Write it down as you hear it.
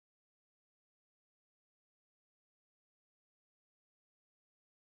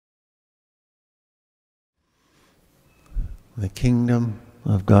The kingdom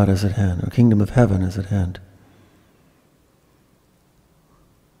of God is at hand, or kingdom of heaven is at hand.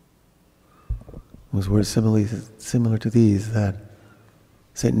 It was words similar to these that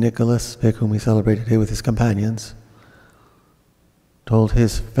St. Nicholas, whom we celebrate today with his companions, told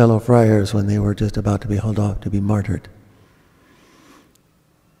his fellow friars when they were just about to be hauled off to be martyred.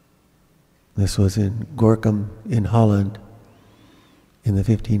 This was in Gorkum in Holland in the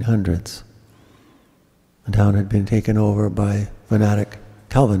 1500s. The town had been taken over by fanatic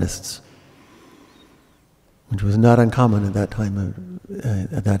Calvinists, which was not uncommon at that time,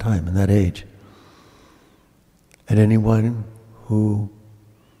 in that age. And anyone who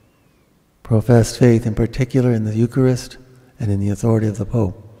professed faith, in particular in the Eucharist and in the authority of the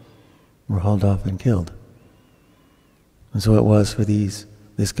Pope, were hauled off and killed. And so it was for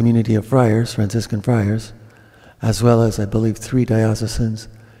this community of friars, Franciscan friars, as well as, I believe, 3 diocesans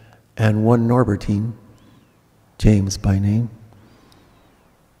and 1 Norbertine, James by name,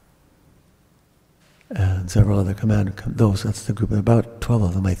 and several other that's the group, about 12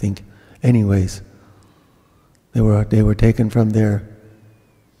 of them, I think. Anyways, they were taken from their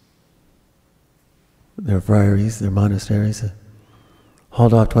friaries, their monasteries,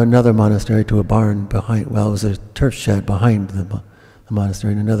 hauled off to another monastery, to a barn behind, it was a turf shed behind the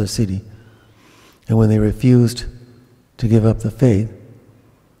monastery in another city. And when they refused to give up the faith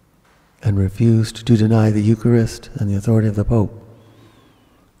and refused to deny the Eucharist and the authority of the Pope,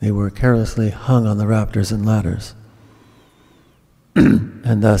 they were carelessly hung on the rafters and ladders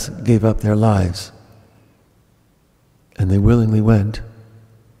and thus gave up their lives. And they willingly went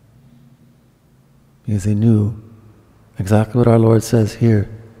because they knew exactly what our Lord says here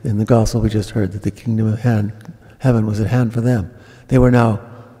in the gospel we just heard, that the kingdom of heaven was at hand for them. They were now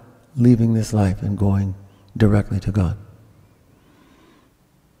leaving this life and going directly to God.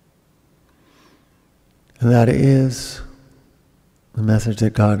 And that is the message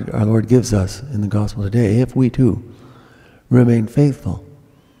that God, our Lord, gives us in the gospel today. If we too remain faithful,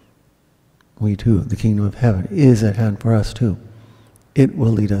 we too, the kingdom of heaven is at hand for us too. It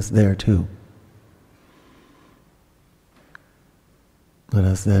will lead us there too. Let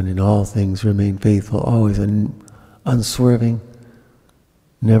us then in all things remain faithful, always unswerving,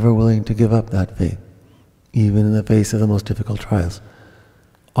 never willing to give up that faith, even in the face of the most difficult trials.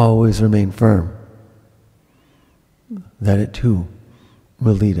 Always remain firm, that it too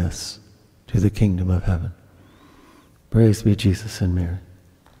will lead us to the kingdom of heaven. Praise be Jesus and Mary.